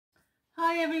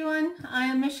Hi everyone, I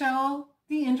am Michelle,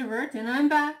 the Introvert, and I'm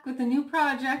back with a new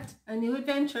project, a new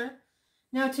adventure.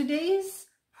 Now today's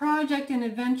project and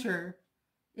adventure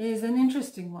is an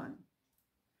interesting one.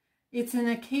 It's an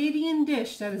Acadian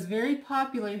dish that is very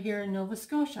popular here in Nova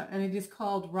Scotia, and it is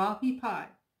called Rappie Pie.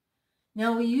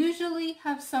 Now we usually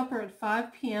have supper at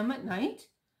 5 p.m. at night,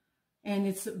 and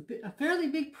it's a fairly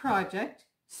big project,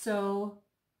 so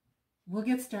we'll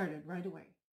get started right away.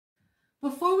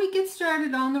 Before we get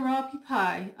started on the Rappie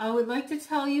Pie, I would like to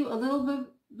tell you a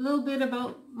little bit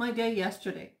about my day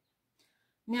yesterday.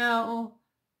 Now,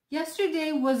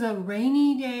 yesterday was a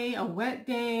rainy day, a wet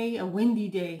day, a windy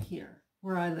day here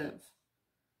where I live.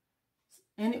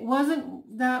 And it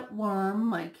wasn't that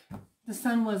warm, like the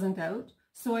sun wasn't out.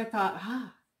 So I thought,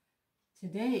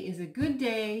 today is a good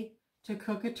day to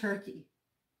cook a turkey.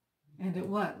 And it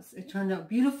was. It turned out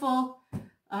beautiful.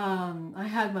 I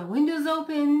had my windows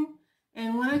open.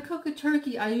 And when I cook a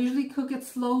turkey, I usually cook it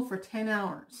slow for 10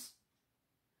 hours.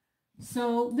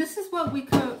 So this is what we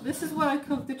cook. This is what I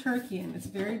cook the turkey in. It's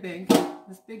very big,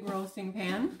 this big roasting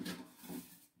pan.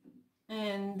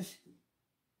 And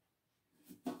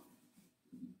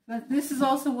this is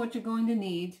also what you're going to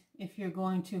need if you're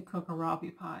going to cook a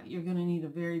Rappie Pie. You're going to need a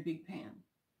very big pan.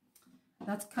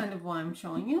 That's kind of why I'm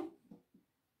showing you.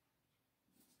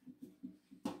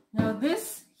 Now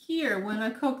this here, when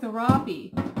I cook the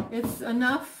Rappie, it's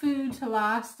enough food to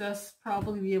last us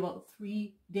probably about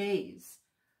 3 days,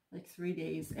 like 3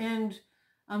 days. And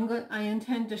I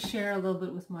intend to share a little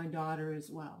bit with my daughter as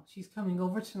well. She's coming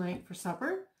over tonight for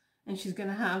supper, and she's going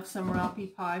to have some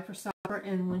Rappie Pie for supper.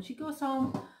 And when she goes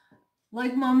home,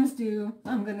 like moms do,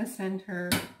 I'm going to send her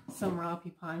some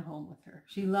Rappie Pie home with her.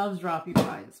 She loves Rappie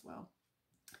Pie as well.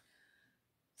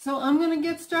 So I'm going to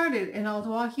get started, and I'll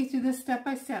walk you through this step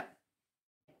by step.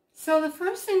 So the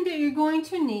first thing that you're going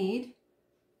to need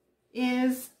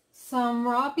is some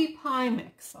Rappie Pie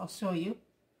mix. I'll show you.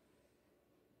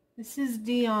 This is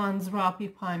Dion's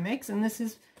Rappie Pie mix, and this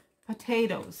is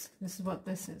potatoes. This is what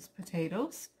this is,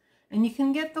 potatoes. And you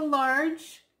can get the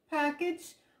large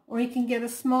package, or you can get a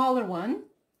smaller one.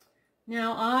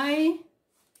 Now I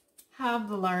have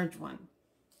the large one,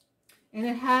 and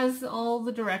it has all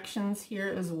the directions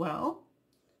here as well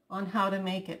on how to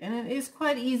make it. And it is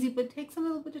quite easy, but it takes a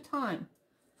little bit of time.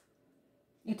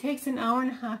 It takes an hour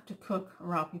and a half to cook a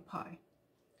Rappie Pie.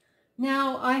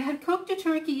 Now, I had cooked a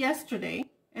turkey yesterday,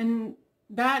 and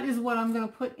that is what I'm going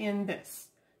to put in this.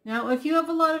 Now, if you have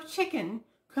a lot of chicken,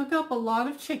 cook up a lot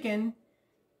of chicken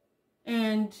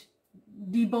and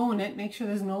debone it. Make sure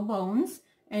there's no bones,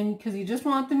 and because you just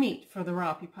want the meat for the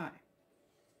Rappie Pie.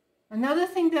 Another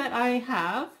thing that I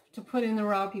have to put in the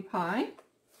Rappie Pie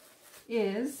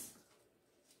is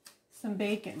some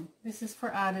bacon. This is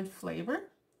for added flavor,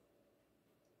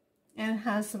 and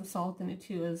has some salt in it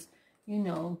too. As you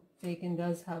know, bacon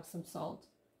does have some salt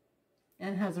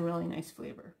and has a really nice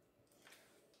flavor.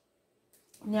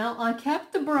 Now I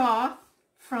kept the broth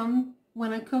from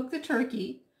when I cooked the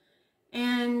turkey,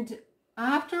 and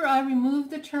after I removed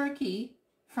the turkey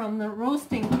from the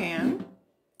roasting pan,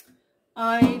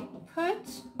 I put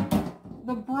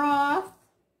the broth,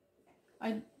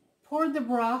 I poured the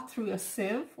broth through a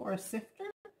sieve or a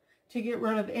sifter to get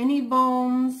rid of any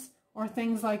bones or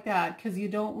things like that, because you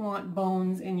don't want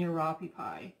bones in your Rappie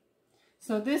Pie.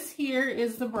 So this here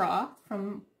is the broth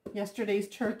from yesterday's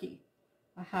turkey.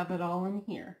 I have it all in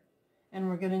here, and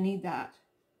we're going to need that.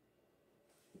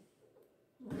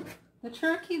 The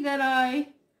turkey that I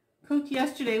cooked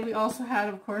yesterday, we also had,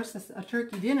 of course, a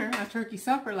turkey dinner, a turkey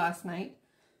supper last night.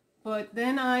 But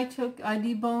then I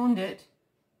deboned it,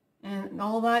 and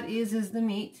all that is the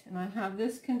meat. And I have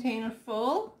this container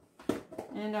full,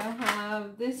 and I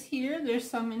have this here. There's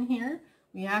some in here.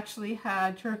 We actually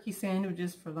had turkey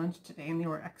sandwiches for lunch today, and they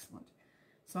were excellent.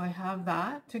 So I have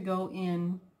that to go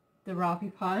in the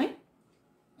Rappie Pie,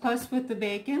 plus with the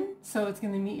bacon, so it's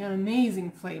going to be an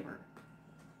amazing flavor.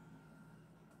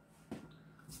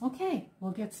 Okay,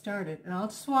 we'll get started, and I'll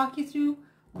just walk you through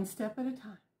one step at a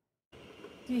time.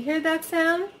 Do you hear that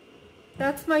sound?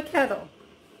 That's my kettle.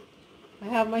 I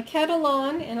have my kettle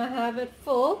on, and I have it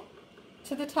full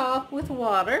to the top with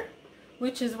water,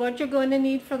 which is what you're going to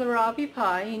need for the Rappie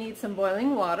Pie. You need some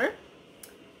boiling water.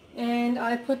 And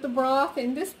I put the broth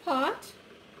in this pot,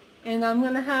 and I'm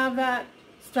going to have that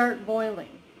start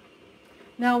boiling.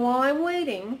 Now while I'm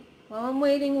waiting,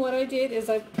 what I did is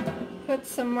I put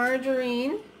some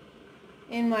margarine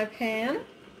in my pan.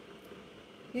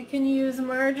 You can use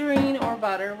margarine or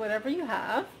butter, whatever you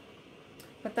have,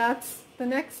 but that's the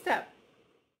next step.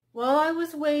 While I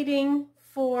was waiting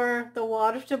for the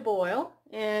water to boil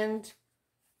and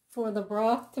for the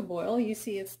broth to boil, you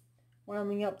see it's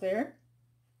warming up there.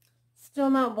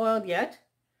 Still not boiled yet.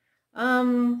 I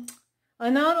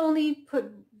not only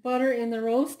put butter in the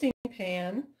roasting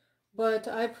pan, but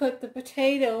I put the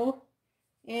potato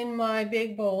in my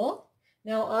big bowl.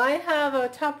 Now I have a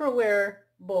Tupperware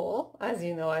bowl. As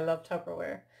you know, I love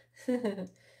Tupperware.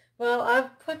 Well,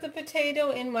 I've put the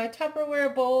potato in my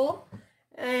Tupperware bowl,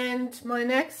 and my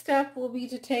next step will be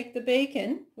to take the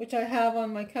bacon, which I have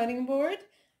on my cutting board.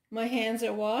 My hands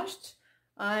are washed.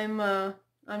 I'm a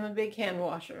big hand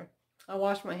washer. I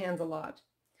wash my hands a lot.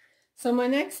 So my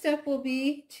next step will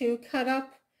be to cut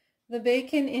up the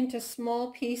bacon into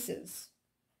small pieces.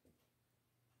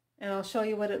 And I'll show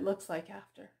you what it looks like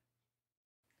after.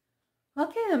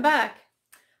 Okay, I'm back.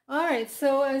 All right,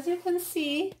 so as you can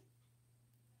see,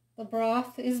 the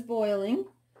broth is boiling,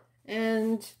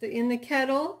 and in the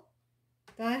kettle,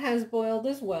 that has boiled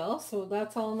as well, so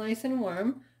that's all nice and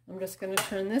warm. I'm just going to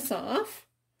turn this off.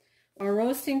 Our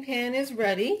roasting pan is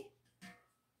ready.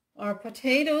 Our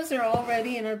potatoes are all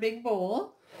ready in our big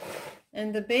bowl,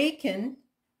 and the bacon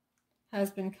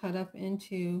has been cut up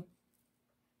into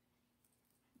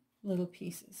little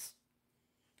pieces.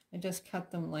 I just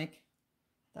cut them like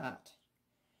that.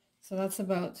 So that's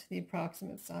about the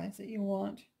approximate size that you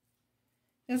want.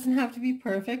 It doesn't have to be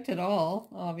perfect at all,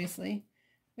 obviously,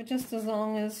 but just as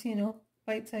long as, you know,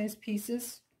 bite-sized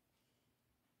pieces.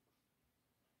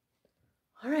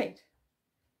 All right,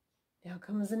 now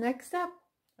comes the next step.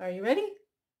 Are you ready?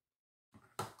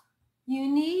 You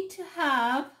need to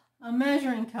have a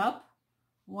measuring cup,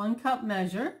 1 cup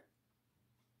measure,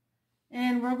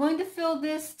 and we're going to fill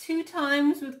this 2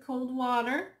 times with cold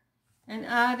water and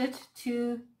add it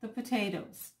to the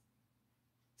potatoes.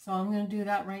 So I'm going to do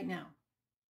that right now.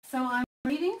 So I'm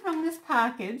reading from this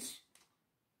package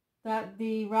that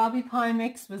the Rappie Pie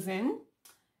mix was in,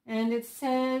 and it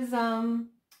says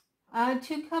add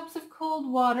 2 cups of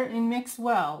cold water and mix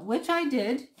well, which I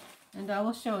did, and I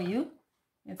will show you.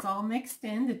 It's all mixed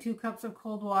in. The 2 cups of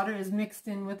cold water is mixed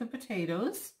in with the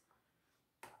potatoes.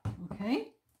 Okay.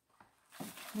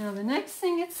 Now the next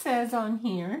thing it says on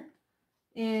here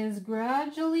is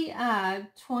gradually add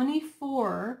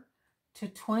 24 to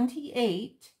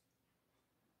 28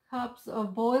 cups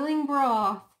of boiling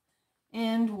broth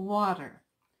and water.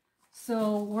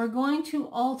 So we're going to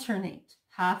alternate.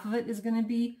 Half of it is going to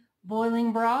be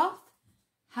boiling broth,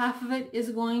 half of it is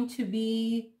going to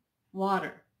be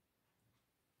water.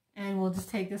 And we'll just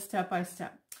take this step by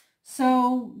step.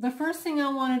 So the first thing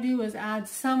I want to do is add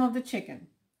some of the chicken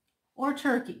or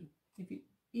turkey,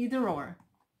 either or.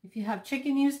 If you have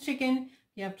chicken, use chicken.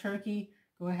 If you have turkey,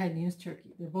 go ahead and use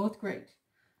turkey. They're both great.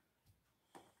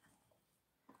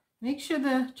 Make sure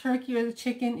the turkey or the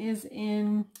chicken is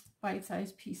in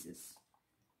bite-sized pieces.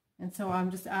 And so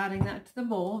I'm just adding that to the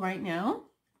bowl right now.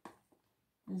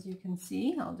 As you can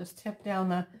see, I'll just tip down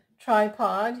the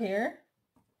tripod here.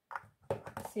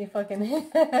 See if I can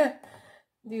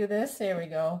do this. There we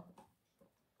go.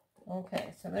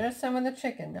 Okay, so there's some of the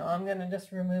chicken. Now I'm going to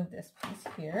just remove this piece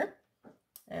here,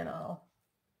 and I'll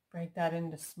break that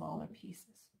into smaller pieces.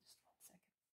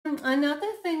 Just 1 second.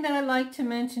 Another thing that I like to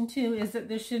mention too is that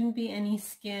there shouldn't be any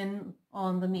skin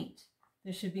on the meat.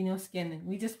 There should be no skin.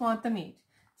 We just want the meat.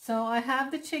 So I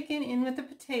have the chicken in with the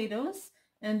potatoes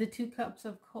and the 2 cups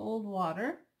of cold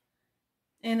water.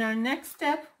 And our next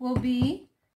step will be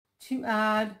to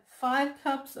add 5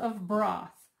 cups of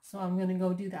broth. So I'm going to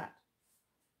go do that.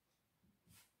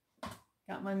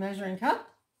 Got my measuring cup.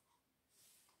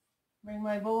 Bring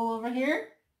my bowl over here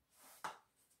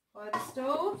by the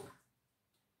stove.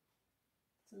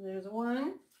 So there's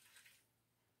 1,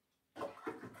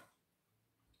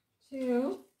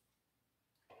 2.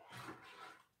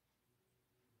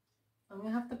 I'm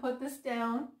going to have to put this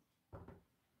down.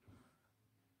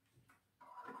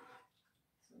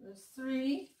 So there's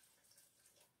 3,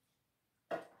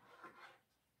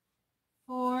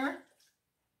 4,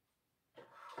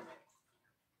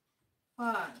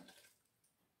 5.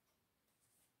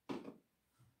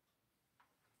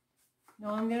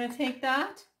 Now I'm going to take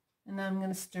that and I'm going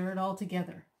to stir it all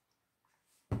together.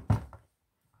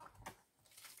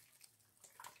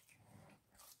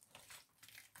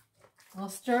 I'll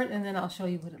stir it and then I'll show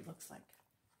you what it looks like.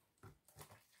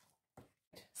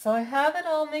 So I have it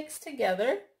all mixed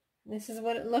together. This is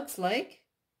what it looks like.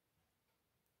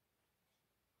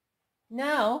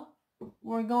 Now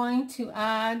we're going to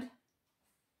add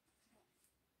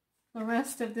the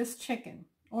rest of this chicken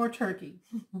or turkey,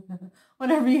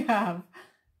 whatever you have.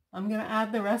 I'm going to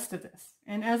add the rest of this.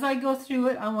 And as I go through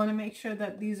it, I want to make sure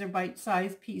that these are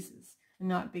bite-sized pieces and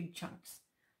not big chunks.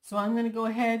 So I'm going to go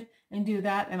ahead and do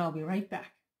that, and I'll be right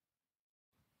back.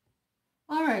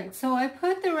 All right, so I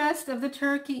put the rest of the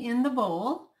turkey in the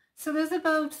bowl. So there's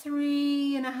about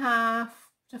 3.5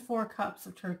 to 4 cups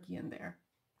of turkey in there.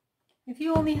 If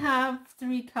you only have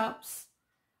 3 cups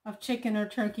of chicken or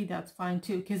turkey, that's fine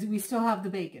too, because we still have the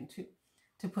bacon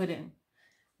to put in.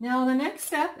 Now the next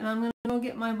step, and I'm going to go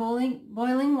get my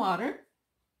boiling water.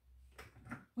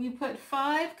 We put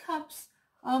 5 cups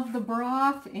of the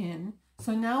broth in.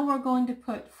 So now we're going to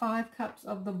put 5 cups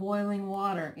of the boiling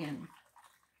water in.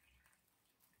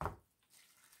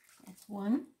 That's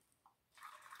 1.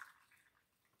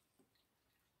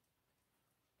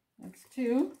 That's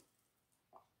 2.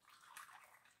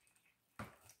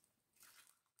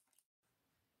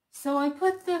 So I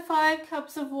put the 5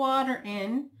 cups of water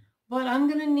in, but I'm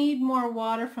going to need more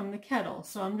water from the kettle.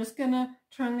 So I'm just going to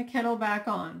turn the kettle back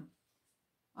on.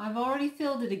 I've already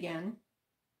filled it again.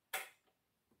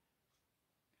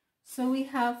 So we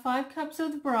have 5 cups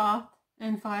of the broth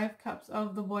and 5 cups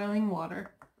of the boiling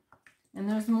water. And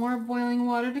there's more boiling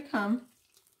water to come.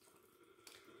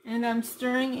 And I'm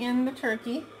stirring in the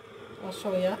turkey. I'll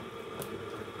show you.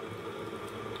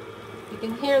 You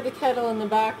can hear the kettle in the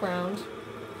background.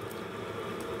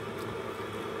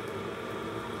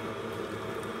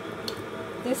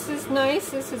 This is nice.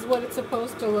 This is what it's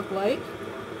supposed to look like.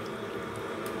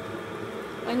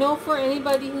 I know for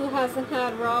anybody who hasn't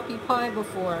had Rappie Pie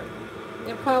before,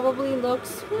 it probably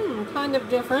looks kind of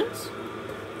different.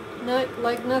 Not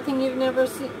like nothing you've ever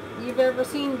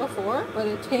seen before, but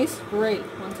it tastes great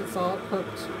once it's all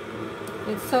cooked.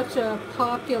 It's such a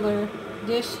popular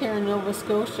dish here in Nova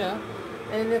Scotia,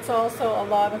 and it's also a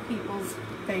lot of people's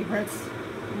favorites.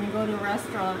 When you go to a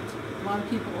restaurant, a lot of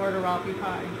people order Rappie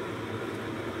Pie.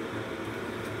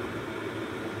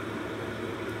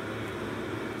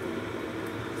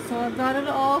 So I've got it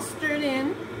all stirred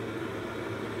in,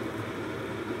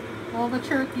 all the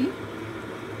turkey,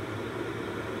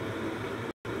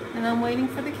 and I'm waiting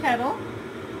for the kettle.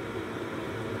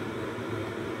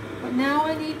 But now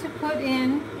I need to put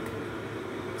in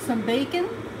some bacon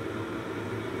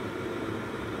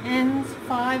and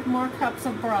 5 more cups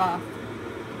of broth.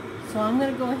 So I'm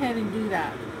going to go ahead and do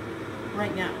that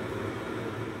right now.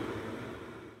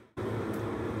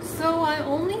 So I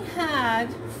only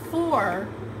had 4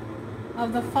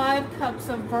 of the 5 cups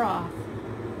of broth.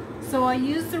 So I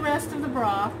used the rest of the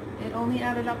broth. It only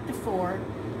added up to 4.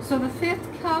 So the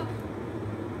 5th cup,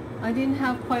 I didn't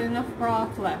have quite enough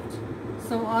broth left.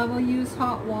 So I will use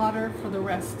hot water for the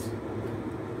rest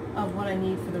of what I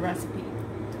need for the recipe.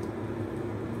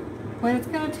 But it's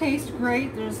going to taste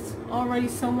great. There's already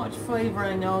so much flavor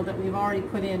I know that we've already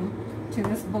put in to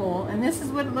this bowl. And this is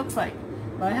what it looks like.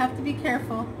 But I have to be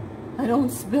careful I don't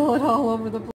spill it all over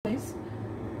the place.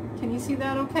 Can you see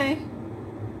that okay?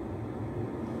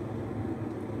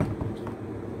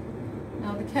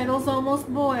 Now the kettle's almost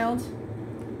boiled.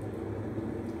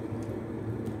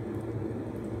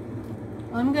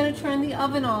 I'm going to turn the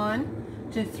oven on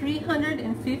to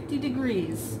 350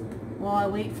 degrees while I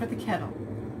wait for the kettle.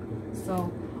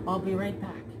 So I'll be right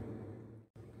back.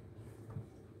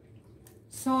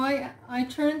 So I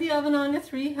turned the oven on to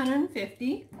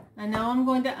 350, and now I'm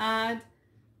going to add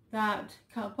that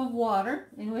cup of water,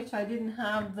 in which I didn't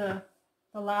have the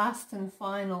last and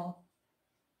final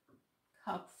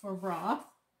cup for broth.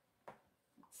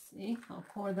 Let's see, I'll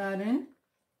pour that in.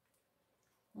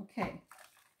 Okay,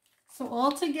 so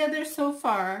altogether so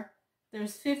far,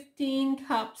 there's 15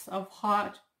 cups of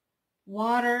hot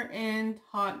water and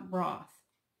hot broth.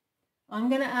 I'm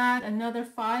going to add another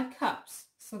 5 cups,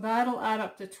 so that'll add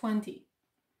up to 20.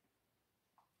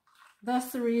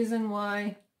 That's the reason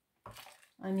why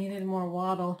I needed more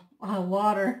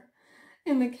water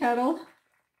in the kettle.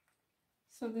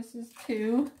 So this is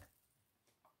 2,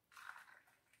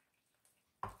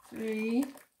 3,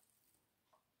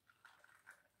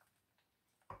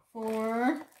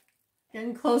 4,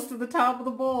 getting close to the top of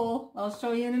the bowl. I'll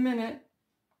show you in a minute.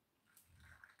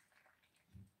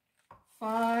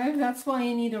 5, that's why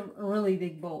you need a really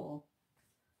big bowl.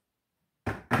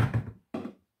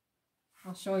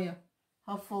 I'll show you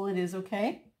how full it is,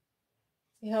 okay?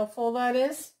 See how full that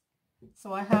is?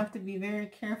 So I have to be very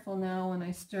careful now when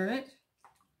I stir it.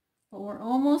 But we're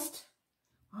almost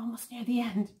near the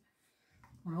end.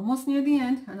 We're almost near the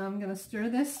end, and I'm going to stir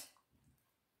this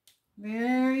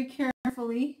very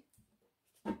carefully.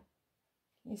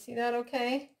 You see that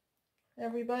okay,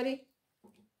 everybody?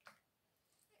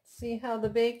 See how the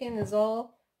bacon is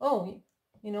all... Oh,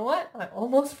 you know what? I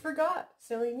almost forgot.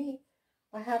 Silly me.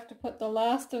 I have to put the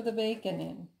last of the bacon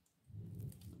in.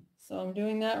 So I'm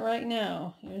doing that right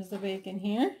now. Here's the bacon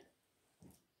here.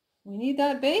 We need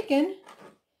that bacon.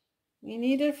 We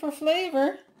need it for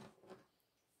flavor.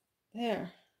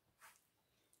 There.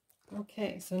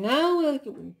 Okay, so now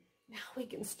Now we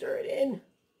can stir it in.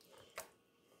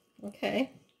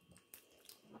 Okay.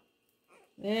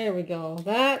 There we go.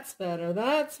 That's better.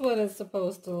 That's what it's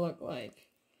supposed to look like.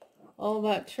 All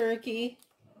that turkey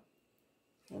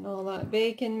and all that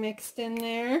bacon mixed in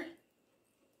there.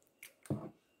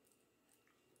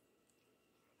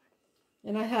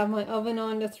 And I have my oven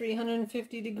on to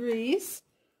 350 degrees.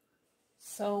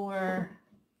 So we're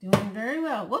doing very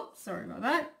well. Whoops, sorry about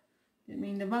that. Didn't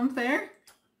mean to bump there.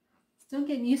 Still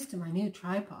getting used to my new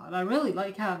tripod. I really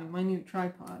like having my new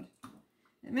tripod.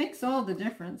 It makes all the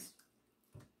difference.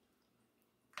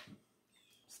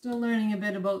 Still learning a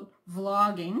bit about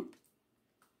vlogging.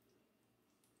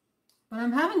 But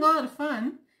I'm having a lot of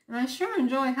fun. And I sure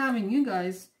enjoy having you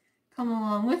guys come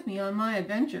along with me on my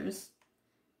adventures.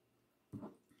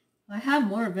 I have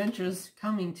more adventures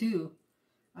coming too.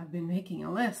 I've been making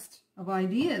a list of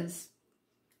ideas.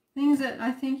 Things that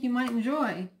I think you might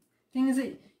enjoy. Things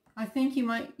that I think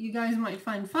you guys might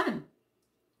find fun.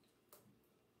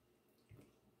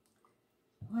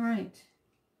 All right.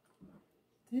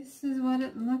 This is what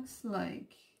it looks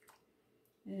like.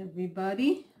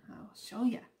 Everybody, I'll show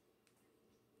you.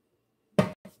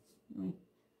 Let me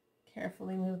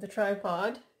carefully move the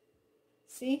tripod.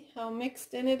 See how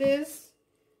mixed in it is?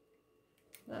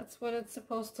 That's what it's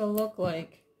supposed to look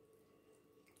like.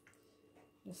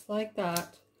 Just like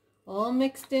that. All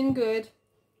mixed in good.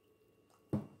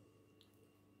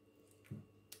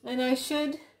 And I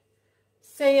should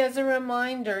say as a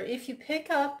reminder, if you pick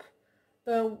up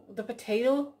the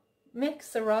potato mix,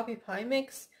 the Rappie Pie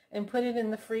mix, and put it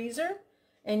in the freezer,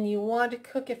 and you want to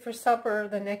cook it for supper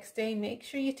the next day, make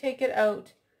sure you take it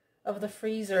out of the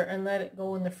freezer and let it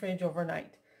go in the fridge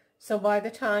overnight. So by the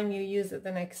time you use it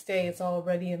the next day, it's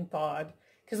already thawed.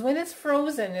 Because when it's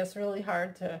frozen, it's really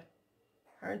hard to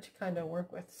kind of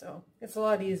work with. So it's a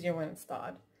lot easier when it's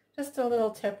thawed. Just a little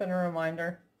tip and a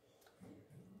reminder.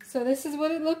 So this is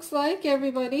what it looks like,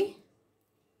 everybody.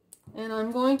 And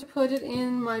I'm going to put it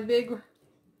in my big,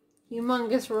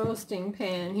 humongous roasting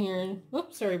pan here.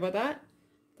 Whoops, sorry about that.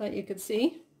 Thought you could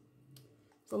see.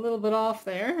 It's a little bit off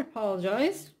there. I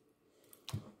apologize.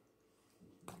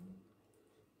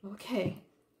 Okay.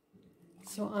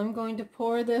 So I'm going to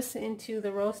pour this into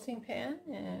the roasting pan,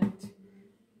 and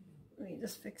let me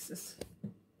just fix this.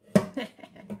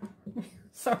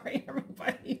 Sorry,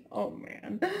 everybody. Oh,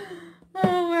 man.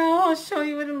 Oh, well, I'll show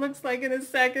you what it looks like in a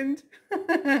second.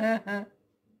 All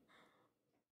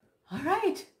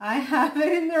right, I have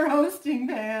it in the roasting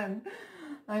pan.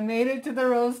 I made it to the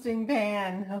roasting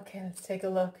pan. Okay, let's take a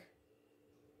look.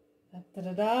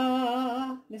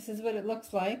 Da-da-da-da. This is what it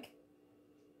looks like.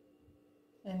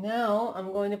 And now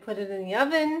I'm going to put it in the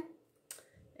oven,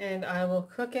 and I will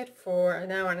cook it for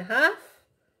an hour and a half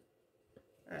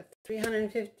at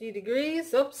 350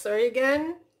 degrees. Oops, sorry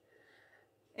again.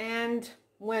 And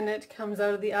when it comes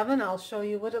out of the oven, I'll show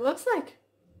you what it looks like.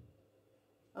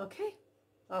 Okay,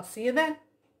 I'll see you then.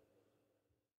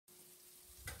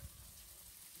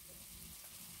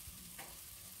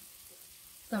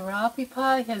 The Rappie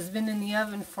Pie has been in the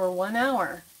oven for 1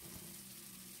 hour.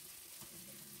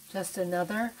 Just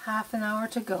another half an hour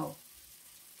to go.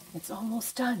 It's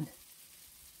almost done.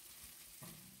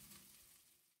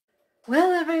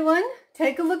 Well, everyone,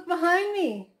 take a look behind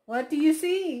me. What do you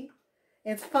see?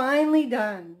 It's finally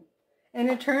done, and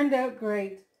it turned out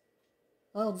great.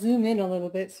 I'll zoom in a little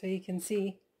bit so you can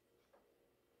see.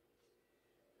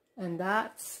 And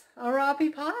that's a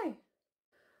Rappie Pie.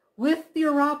 With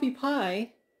your Rappie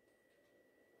Pie,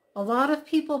 a lot of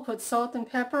people put salt and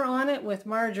pepper on it with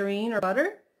margarine or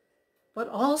butter, but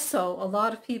also a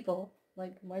lot of people,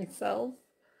 like myself,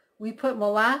 we put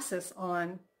molasses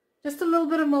on, just a little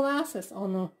bit of molasses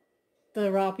on the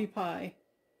Rappie Pie.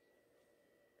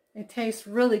 It tastes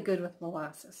really good with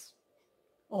molasses.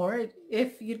 Or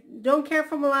if you don't care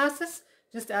for molasses,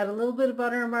 just add a little bit of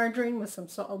butter and margarine with some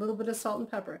salt, a little bit of salt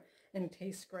and pepper, and it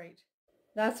tastes great.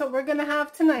 That's what we're going to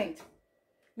have tonight.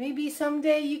 Maybe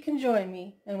someday you can join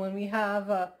me, and when we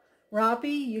have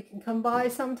Rappie, you can come by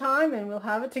sometime and we'll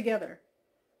have it together.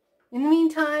 In the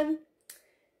meantime,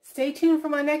 stay tuned for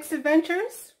my next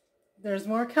adventures. There's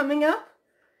more coming up.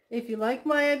 If you like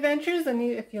my adventures and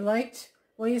if you liked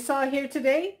what you saw here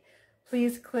today,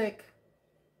 please click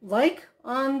like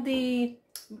on the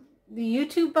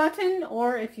YouTube button,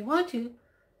 or if you want to,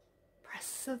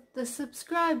 press the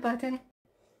subscribe button.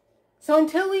 So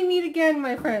until we meet again,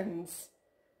 my friends,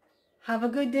 have a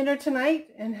good dinner tonight,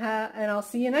 and I'll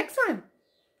see you next time.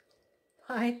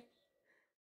 Bye.